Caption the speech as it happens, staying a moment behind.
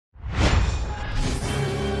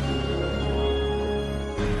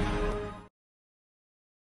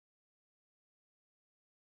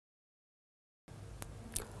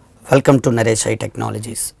Welcome to Naresh IT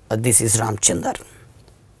Technologies. This is Ramachandra.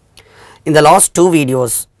 In the last two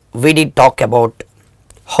videos, we did talk about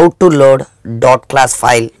how to load dot class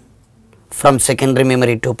file from secondary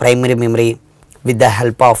memory to primary memory with the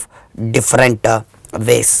help of different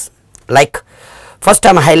ways. Like first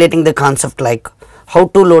I am highlighting the concept like how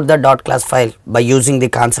to load the dot class file by using the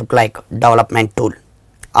concept like development tool.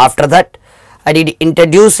 After that, I did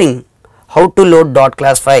introducing how to load dot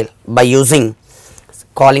class file by using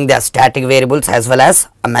calling the static variables as well as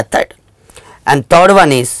a method, and third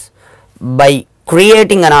one is by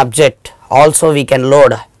creating an object also we can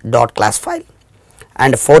load dot class file,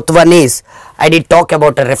 and fourth one is I did talk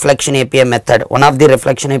about a reflection API method, one of the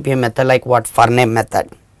reflection API method like what for name method,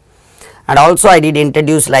 and also I did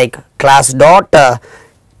introduce like class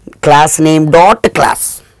name dot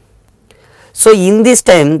class. So in this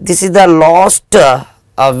time, this is the last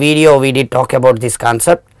video we did talk about this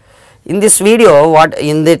concept. In this video, what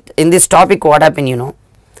in this topic, what happened,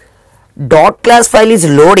 dot class file is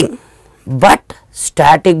loading, but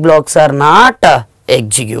static blocks are not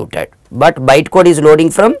executed, but bytecode is loading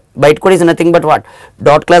from, bytecode is nothing but what,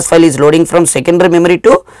 dot class file is loading from secondary memory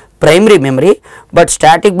to primary memory, but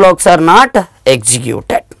static blocks are not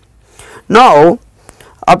executed. Now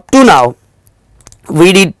up to now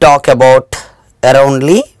we did talk about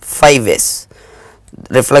aroundly 5 ways: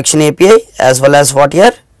 reflection API as well as what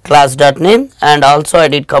here, class.name, and also I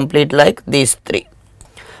did complete like these 3.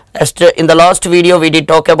 In the last video we did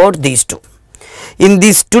talk about these 2. In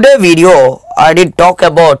this today video I did talk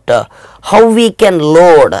about how we can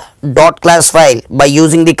load dot class file by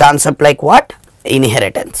using the concept like what,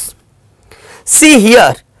 inheritance. See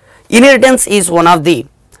here, inheritance is one of the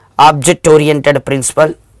object oriented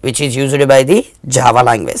principle which is used by the Java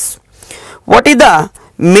language. What is the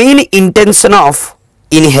main intention of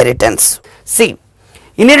inheritance? See,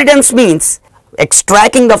 inheritance means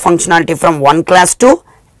extracting the functionality from one class to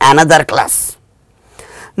another class.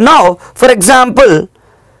 Now for example,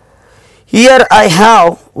 here I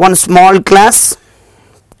have one small class,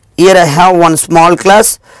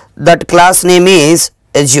 that class name is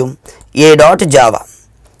assume a.java.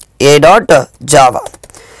 In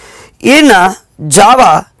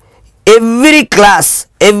Java, every class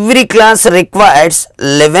requires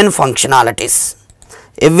 11 functionalities.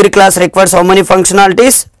 Every class requires how many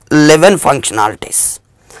functionalities? 11 functionalities.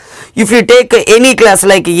 If you take any class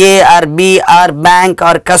like A or B or bank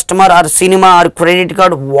or customer or cinema or credit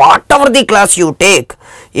card, whatever the class you take,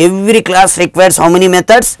 every class requires how many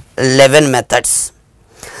methods? 11 methods.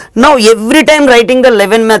 Now every time writing the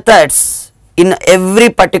 11 methods in every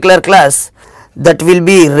particular class, that will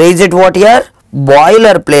be raised what here?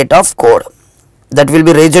 Boilerplate of code. That will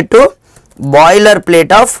be raised to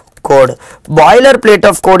boilerplate of code. Boilerplate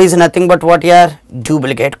of code is nothing but what here?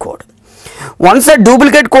 Duplicate code. Once a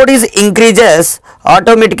duplicate code is increases,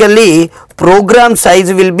 automatically program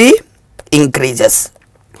size will be increases.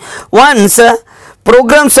 Once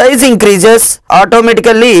program size increases,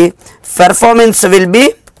 automatically performance will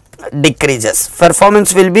be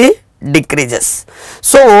decreases.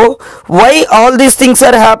 So why all these things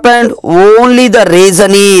are happened? Only the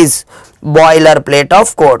reason is boilerplate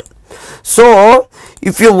of code. So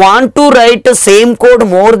if you want to write the same code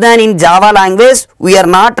more than in Java language, we are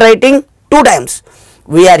not writing 2 times.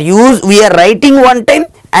 We are writing 1 time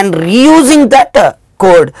and reusing that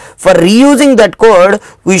code. For reusing that code,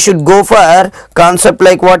 we should go for concept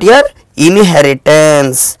like what here?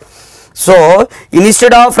 Inheritance. So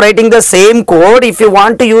instead of writing the same code, if you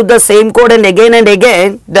want to use the same code and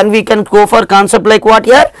again, then we can go for concept like what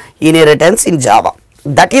here? Inheritance in Java.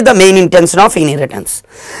 That is the main intention of inheritance.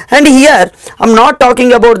 And here I am not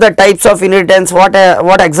talking about the types of inheritance, what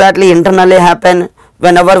exactly internally happen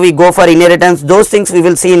whenever we go for inheritance. Those things we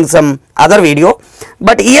will see in some other video.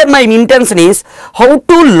 But here my intention is how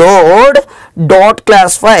to load dot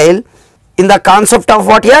class file in the concept of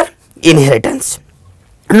what here? Inheritance.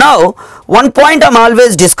 Now one point I am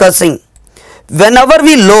always discussing, whenever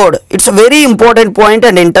we load, it's a very important point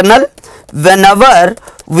and internal, whenever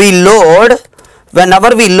we load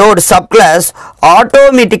subclass,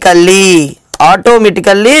 automatically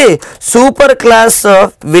superclass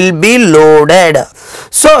will be loaded.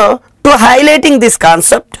 So to highlighting this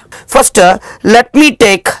concept, first let me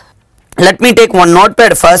take one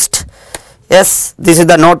notepad first. Yes, this is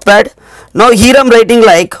the notepad. Now here I am writing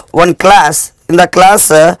like one class. In the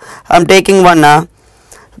class I am taking one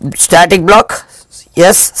static block.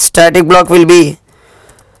 Yes, static block will be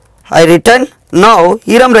I written. Now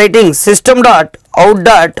here I am writing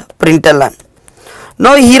system.out.println.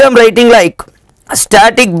 Now here I am writing like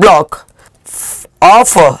static block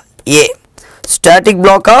of A.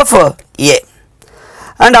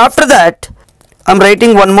 and after that I'm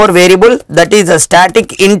writing one more variable, that is a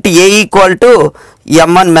static int a equal to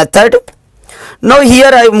m1 method. Now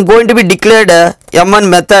here I am going to be declared a m1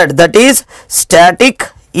 method, that is static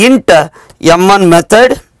int m1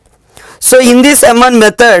 method. So in this m1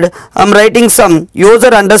 method I am writing some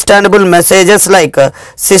user understandable messages like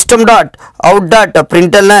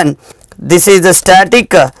system.out.println. This is the static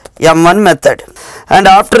m1 method, and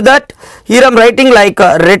after that here I am writing like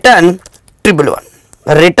return triple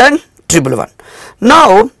one.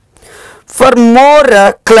 Now for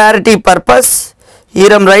more clarity purpose,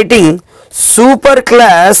 here I am writing super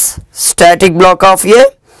class static block of a,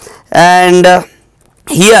 and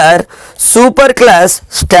here super class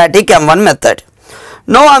static m1 method.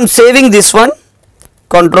 Now I am saving this one,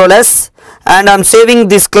 Ctrl S, and I am saving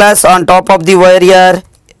this class on top of the warrior,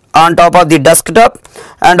 on top of the desktop,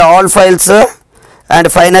 and all files,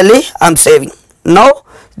 and finally I am saving. Now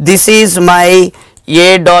this is my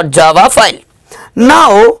a.java file.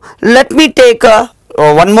 Now let me take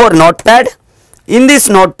one more notepad. In this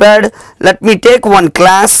notepad let me take one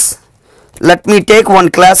class, like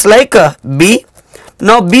B.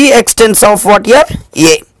 Now B extends of what here?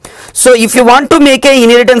 A. So if you want to make a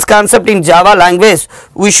inheritance concept in Java language,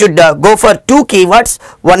 we should go for two keywords.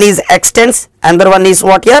 One is extends, another one is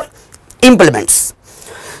what here? Implements.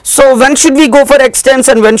 So when should we go for extends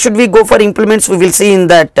and when should we go for implements, we will see in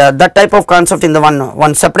that that type of concept in the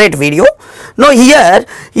one separate video. Now here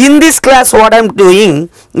in this class what I am doing,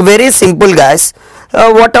 very simple guys,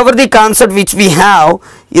 whatever the concept which we have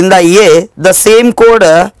in the A, the same code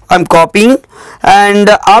I am copying, and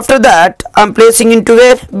after that I am placing into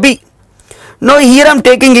where? B. Now here I am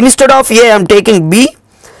taking, instead of A I am taking B,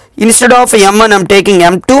 instead of M1 I am taking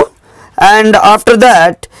M2, and after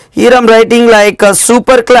that here I am writing like a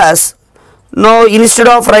super class. Now instead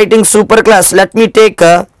of writing super class, let me take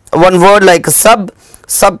one word like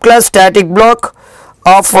subclass static block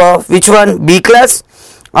of which one? B class.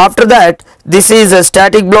 After that this is a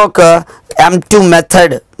static block M2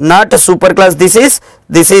 method, not a super class. This is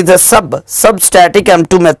the sub static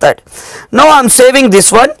M2 method. Now I am saving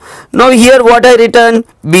this one. Now here what I written?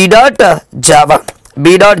 B.java.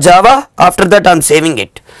 After that I am saving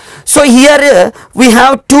it. So here we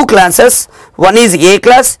have two classes. One is A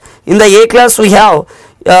class. In the A class we have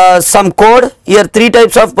some code. Here three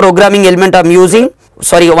types of programming element I am using.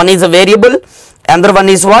 Sorry, one is a variable, another one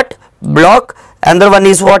is what? Block, another one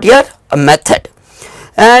is what here? A method.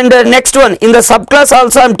 And next one, in the subclass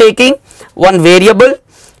also I am taking one variable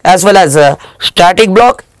as well as a static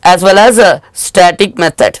block as well as a static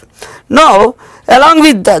method. Now along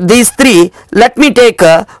with these three, let me take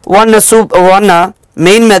one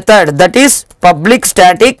main method, that is public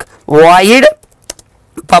static void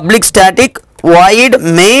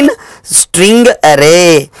main string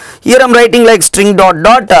array. Here I am writing like string ram.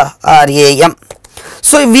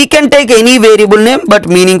 So we can take any variable name but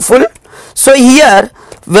meaningful. So here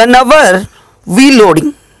whenever we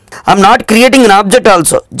loading, I am not creating an object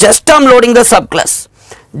also, just I am loading the subclass.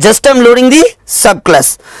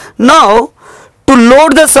 Now to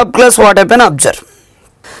load the subclass, what happen? Observe.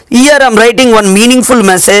 Here I am writing one meaningful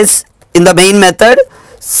message in the main method,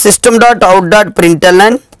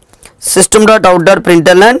 system.out.println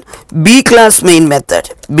B class main method.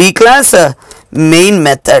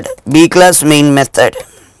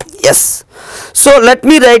 Yes. So let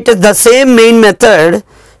me write the same main method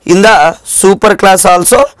in the super class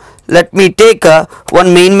also. Let me take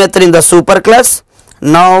one main method in the super class.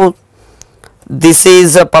 Now this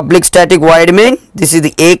is a public static void main. This is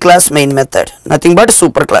the A class main method, nothing but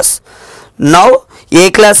super class. Now A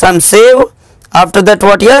class I am save. After that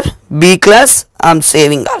what here? B class I am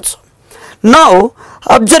saving also. Now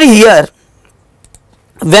observe here,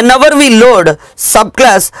 whenever we load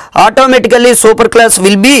subclass, automatically super class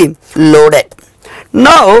will be loaded.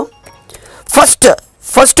 Now first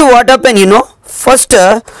what happen, you know, first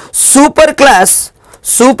super class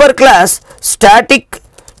static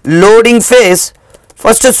loading phase,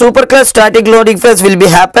 will be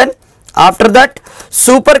happen. After that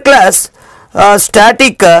super class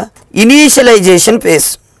static initialization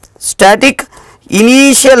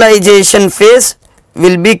phase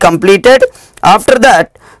will be completed. After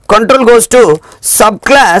that control goes to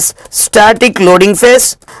subclass static loading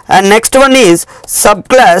phase, and next one is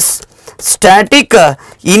subclass static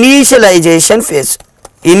initialization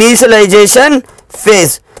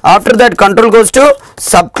phase. After that control goes to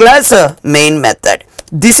subclass main method.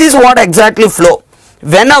 This is what exactly flow.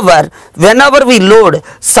 Whenever we load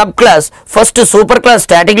subclass, first superclass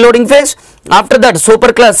static loading phase, after that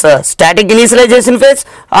superclass static initialization phase,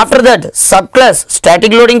 after that subclass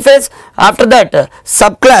static loading phase, after that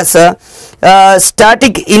subclass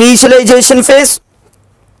static initialization phase,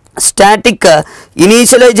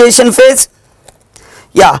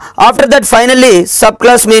 yeah. After that finally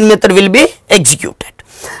subclass main method will be executed.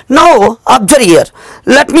 Now observe here,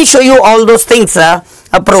 let me show you all those things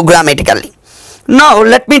programmatically. Now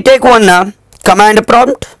let me take one command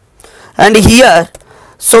prompt, and here,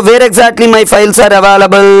 so where exactly my files are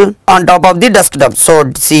available? On top of the desktop.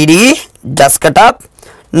 So cd desktop.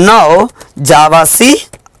 Now javac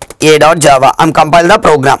a.java, I'm compiled the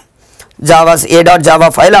program. Java's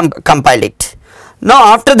a.java file, I'm compiled it.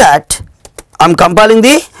 Now after that I'm compiling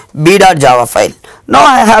the b.java file. Now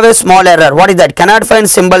I have a small error. What is that? Cannot find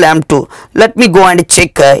symbol m2. Let me go and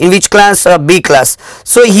check in which class? B class.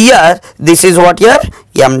 So here this is what here?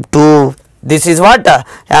 M2. This is what?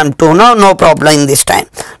 M2. Now no problem in this time.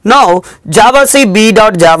 Now javac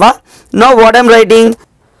b.java. Now what I'm writing?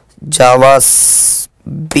 Java's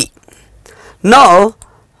b. Now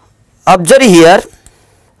observe here.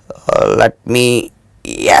 Let me,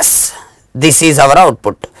 yes, this is our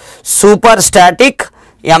output. Super static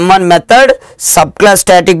m1 method, subclass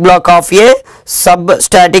static block of a, sub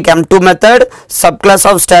static m2 method, subclass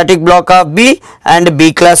of static block of b, and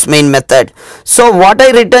b class main method. So what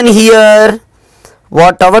I written here,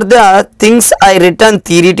 whatever the things I written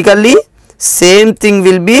theoretically, same thing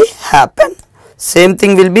will be happen. Same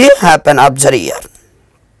thing will be happen. Observe here.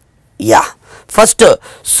 Yeah. First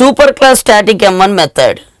superclass static m1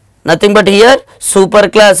 method. Nothing but here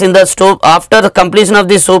superclass in the after completion of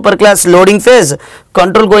the superclass loading phase,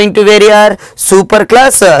 control going to where here?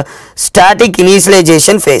 Superclass static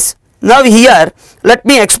initialization phase. Now here let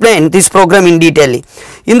me explain this program in detail.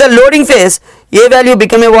 In the loading phase, a value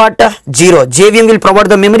become a what? 0. JVM will provide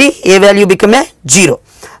the memory, a value become a 0.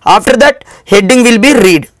 After that heading will be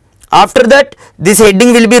read. After that this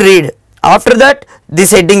heading will be read. After that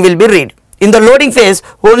this heading will be read. In the loading phase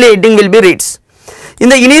only heading will be reads. In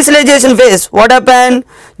the initialization phase, what happen?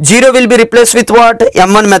 0 will be replaced with what?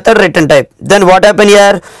 M1 method return type. Then what happen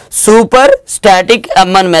here? Super static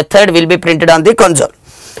M1 method will be printed on the console.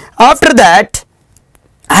 After that,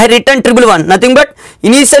 I return 111. Nothing but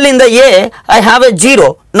initially in the A, I have a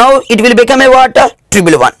 0. Now it will become a what?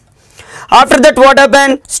 111. After that, what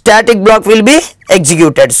happen? Static block will be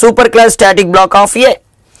executed. Superclass static block of A.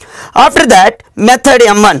 After that method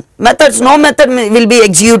m1, methods, no method will be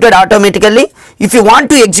executed automatically. If you want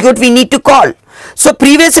to execute, we need to call. So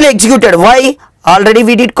previously executed, why? Already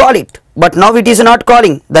we did call it, but now it is not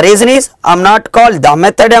calling. The reason is I am not called the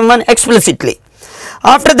method m1 explicitly.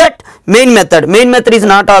 After that main method is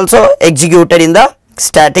not also executed in the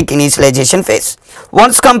static initialization phase.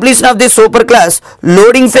 Once completion of the superclass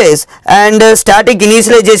loading phase and static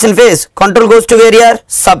initialization phase, control goes to where here?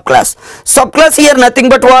 Subclass. Subclass here nothing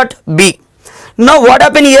but what? B. Now what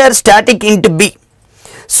happen here? Static into B.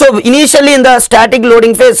 So initially in the static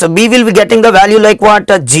loading phase, B will be getting the value like what?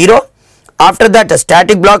 0. After that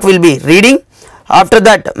static block will be reading. After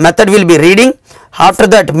that method will be reading. After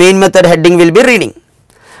that main method heading will be reading.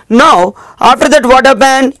 Now after that what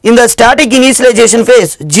happen? In the static initialization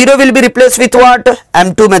phase, 0 will be replaced with what?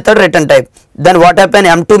 M2 method return type. Then what happen?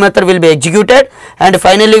 M2 method will be executed, and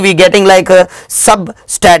finally we getting like a sub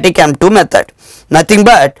static M2 method. Nothing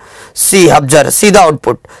but observe, see the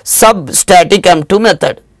output, sub static M2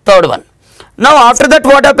 method, third one. Now after that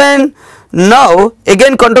what happen? Now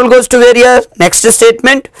again control goes to where here? Next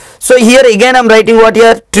statement. So here again I am writing what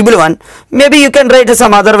here? 111. Maybe you can write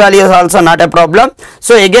some other values also, not a problem.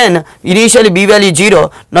 So again initially B value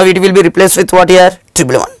 0, now it will be replaced with what here?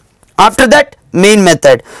 111. After that main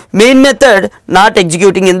method not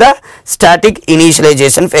executing in the static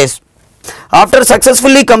initialization phase. After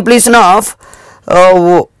successfully completion of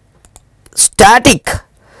static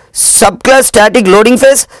subclass static loading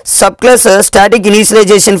phase, subclass static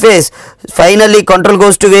initialization phase, finally control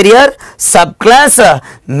goes to where here? Subclass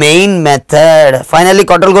main method. Finally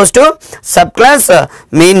control goes to subclass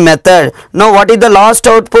main method. Now what is the last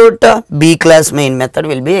output? B class main method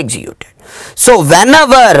will be executed. So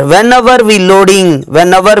whenever we loading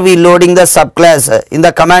the subclass, in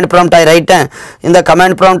the command prompt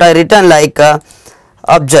I written like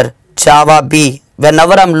observe Java B.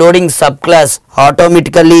 Whenever I am loading subclass,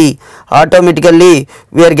 automatically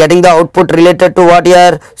we are getting the output related to what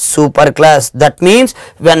here? Superclass. That means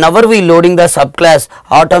whenever we loading the subclass,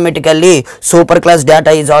 automatically superclass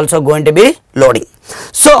data is also going to be loading.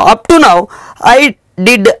 So up to now I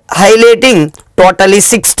did highlighting totally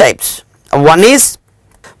 6 types. One is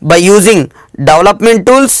by using development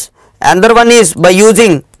tools, another one is by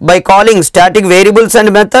using by calling static variables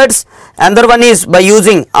and methods, another one is by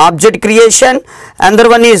using object creation, another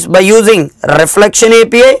one is by using reflection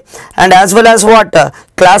API, and as well as what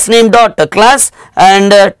class name dot class.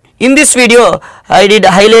 And in this video I did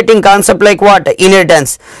highlighting concept like what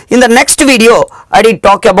inheritance. In the next video I did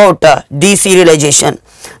talk about deserialization.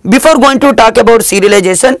 Before going to talk about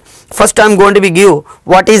serialization, first I am going to be give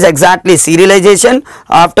what is exactly serialization,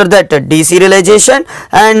 after that deserialization,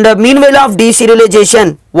 and meanwhile of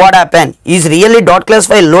deserialization what happened, is really dot class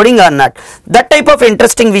file loading or not. That type of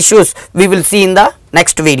interesting issues we will see in the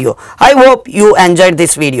next video. I hope you enjoyed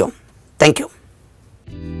this video. Thank you.